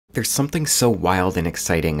There's something so wild and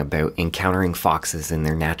exciting about encountering foxes in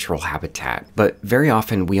their natural habitat, but very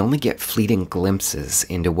often we only get fleeting glimpses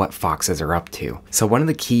into what foxes are up to. So one of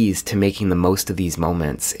the keys to making the most of these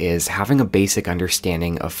moments is having a basic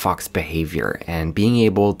understanding of fox behavior and being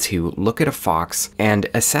able to look at a fox and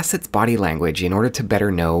assess its body language in order to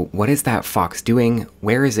better know what is that fox doing,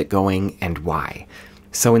 where is it going, and why.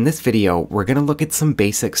 So in this video, we're going to look at some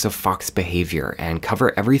basics of fox behavior and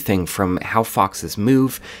cover everything from how foxes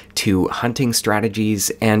move to hunting strategies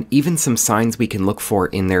and even some signs we can look for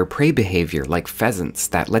in their prey behavior like pheasants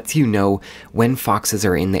that lets you know when foxes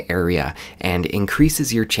are in the area and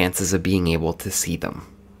increases your chances of being able to see them.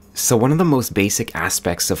 So one of the most basic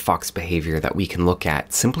aspects of fox behavior that we can look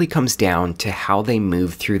at simply comes down to how they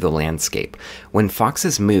move through the landscape. When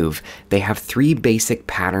foxes move, they have three basic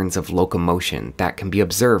patterns of locomotion that can be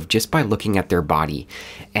observed just by looking at their body.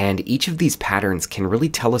 And each of these patterns can really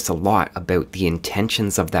tell us a lot about the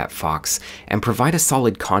intentions of that fox and provide a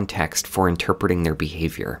solid context for interpreting their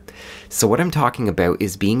behavior. So what I'm talking about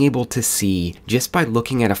is being able to see, just by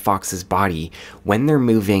looking at a fox's body, when they're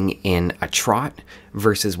moving in a trot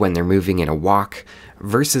versus when they're moving in a walk,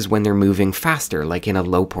 versus when they're moving faster, like in a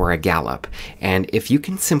lope or a gallop. And if you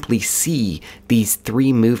can simply see these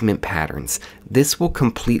three movement patterns, this will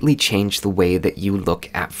completely change the way that you look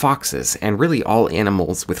at foxes, and really all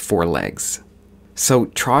animals with four legs. So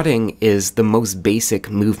trotting is the most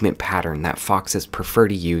basic movement pattern that foxes prefer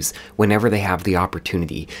to use whenever they have the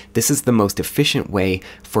opportunity. This is the most efficient way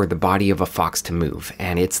for the body of a fox to move,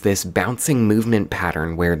 and it's this bouncing movement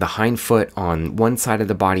pattern where the hind foot on one side of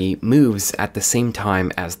the body moves at the same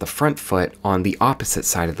time as the front foot on the opposite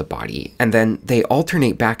side of the body, and then they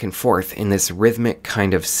alternate back and forth in this rhythmic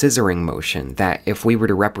kind of scissoring motion that, if we were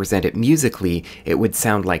to represent it musically, it would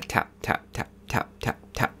sound like tap, tap, tap, tap, tap,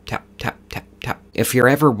 tap, tap, tap, tap, tap. If you're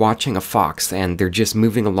ever watching a fox and they're just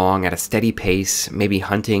moving along at a steady pace, maybe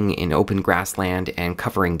hunting in open grassland and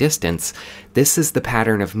covering distance, this is the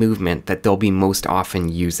pattern of movement that they'll be most often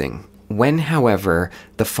using. When, however,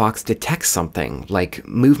 the fox detects something like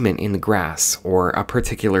movement in the grass or a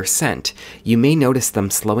particular scent, you may notice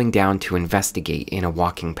them slowing down to investigate in a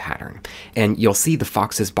walking pattern. And you'll see the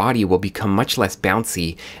fox's body will become much less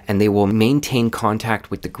bouncy, and they will maintain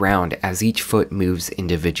contact with the ground as each foot moves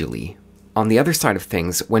individually. On the other side of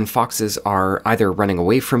things, when foxes are either running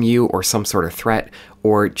away from you or some sort of threat,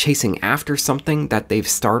 or chasing after something that they've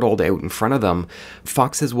startled out in front of them,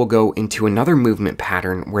 foxes will go into another movement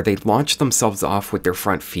pattern where they launch themselves off with their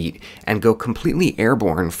front feet and go completely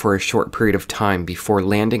airborne for a short period of time before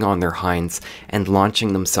landing on their hinds and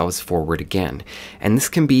launching themselves forward again. And this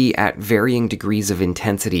can be at varying degrees of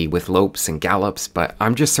intensity with lopes and gallops, but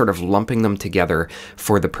I'm just sort of lumping them together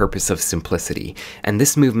for the purpose of simplicity. And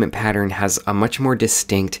this movement pattern has a much more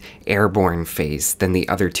distinct airborne phase than the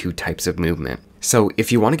other two types of movement. So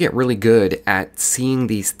if you want to get really good at seeing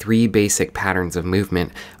these three basic patterns of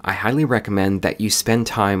movement, I highly recommend that you spend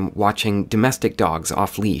time watching domestic dogs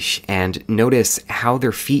off leash and notice how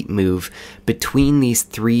their feet move between these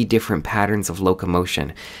three different patterns of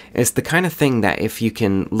locomotion. It's the kind of thing that if you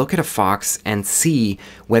can look at a fox and see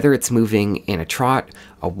whether it's moving in a trot,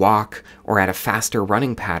 a walk, or at a faster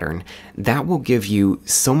running pattern, that will give you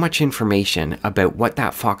so much information about what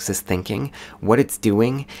that fox is thinking, what it's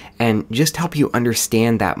doing, and just help you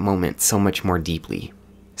understand that moment so much more deeply.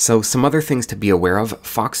 So some other things to be aware of: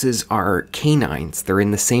 foxes are canines. They're in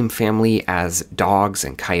the same family as dogs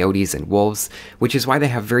and coyotes and wolves, which is why they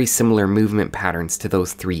have very similar movement patterns to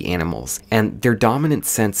those three animals. And their dominant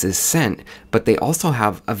sense is scent, but they also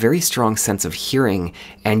have a very strong sense of hearing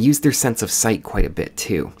and use their sense of sight quite a bit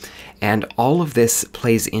too. And all of this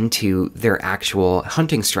plays into their actual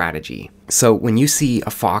hunting strategy. So when you see a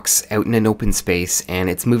fox out in an open space and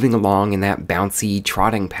it's moving along in that bouncy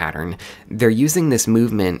trotting pattern, they're using this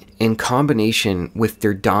movement in combination with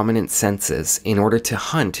their dominant senses in order to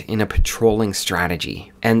hunt in a patrolling strategy.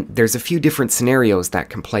 And there's a few different scenarios that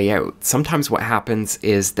can play out. Sometimes what happens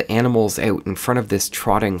is the animals out in front of this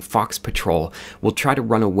trotting fox patrol will try to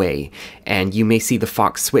run away, and you may see the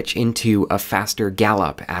fox switch into a faster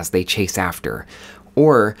gallop as they chase after.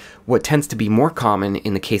 Or, what tends to be more common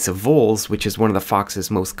in the case of voles, which is one of the fox's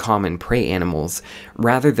most common prey animals,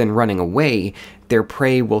 rather than running away, their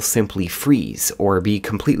prey will simply freeze or be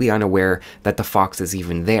completely unaware that the fox is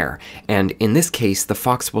even there. And in this case, the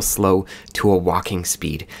fox will slow to a walking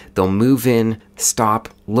speed. They'll move in, stop,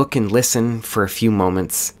 look and listen for a few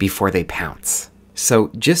moments before they pounce.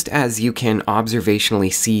 So just as you can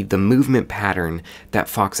observationally see the movement pattern that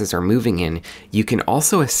foxes are moving in, you can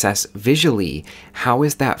also assess visually how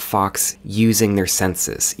is that fox using their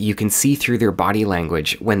senses. You can see through their body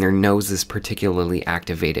language when their nose is particularly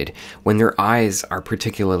activated, when their eyes are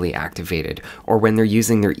particularly activated, or when they're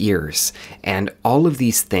using their ears. And all of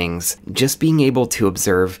these things, just being able to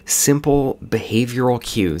observe simple behavioral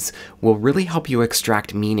cues will really help you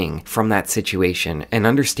extract meaning from that situation and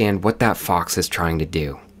understand what that fox is trying to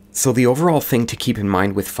do. So the overall thing to keep in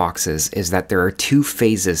mind with foxes is that there are two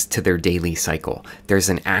phases to their daily cycle. There's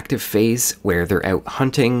an active phase where they're out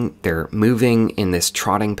hunting, they're moving in this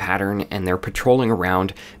trotting pattern, and they're patrolling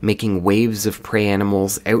around, making waves of prey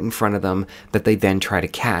animals out in front of them that they then try to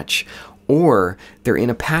catch. Or they're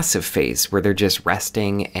in a passive phase where they're just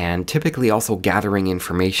resting and typically also gathering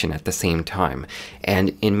information at the same time.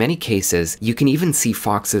 And in many cases, you can even see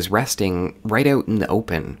foxes resting right out in the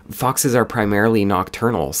open. Foxes are primarily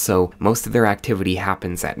nocturnal, so most of their activity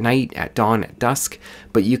happens at night, at dawn, at dusk,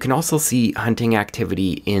 but you can also see hunting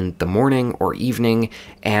activity in the morning or evening,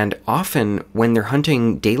 and often when they're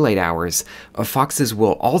hunting daylight hours, foxes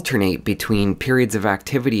will alternate between periods of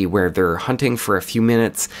activity where they're hunting for a few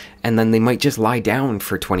minutes and then they might just lie down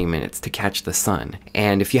for 20 minutes to catch the sun.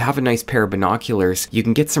 And if you have a nice pair of binoculars, you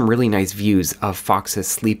can get some really nice views of foxes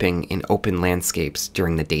sleeping in open landscapes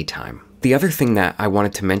during the daytime. The other thing that I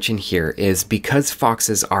wanted to mention here is because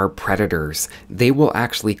foxes are predators, they will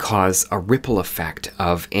actually cause a ripple effect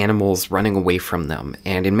of animals running away from them,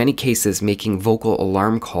 and in many cases making vocal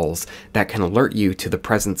alarm calls that can alert you to the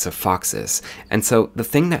presence of foxes. And so the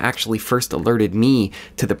thing that actually first alerted me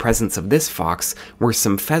to the presence of this fox were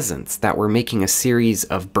some pheasants that were making a series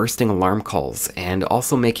of bursting alarm calls and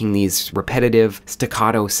also making these repetitive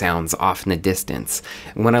staccato sounds off in the distance.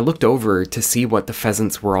 When I looked over to see what the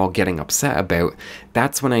pheasants were all getting upset about,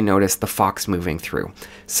 that's when I noticed the fox moving through.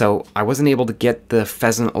 So I wasn't able to get the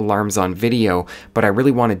pheasant alarms on video, but I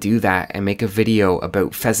really want to do that and make a video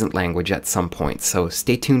about pheasant language at some point. So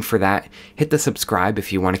stay tuned for that. Hit the subscribe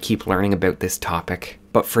if you want to keep learning about this topic.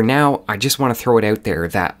 But for now, I just want to throw it out there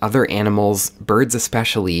that other animals, birds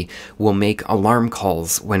especially, will make alarm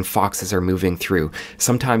calls when foxes are moving through.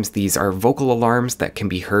 Sometimes these are vocal alarms that can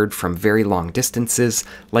be heard from very long distances,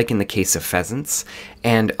 like in the case of pheasants.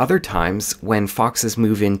 And other times, when foxes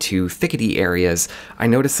move into thickety areas, I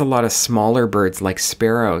notice a lot of smaller birds like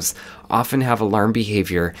sparrows often have alarm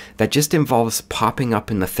behavior that just involves popping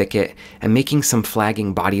up in the thicket and making some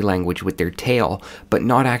flagging body language with their tail, but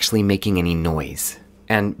not actually making any noise.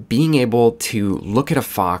 And being able to look at a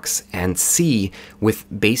fox and see with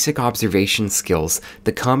basic observation skills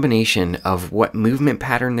the combination of what movement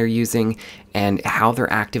pattern they're using and how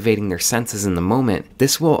they're activating their senses in the moment,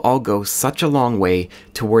 this will all go such a long way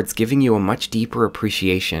towards giving you a much deeper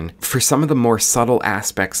appreciation for some of the more subtle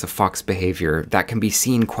aspects of fox behavior that can be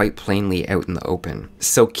seen quite plainly out in the open.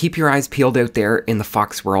 So keep your eyes peeled out there in the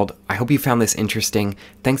fox world. I hope you found this interesting.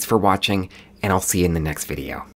 Thanks for watching, and I'll see you in the next video.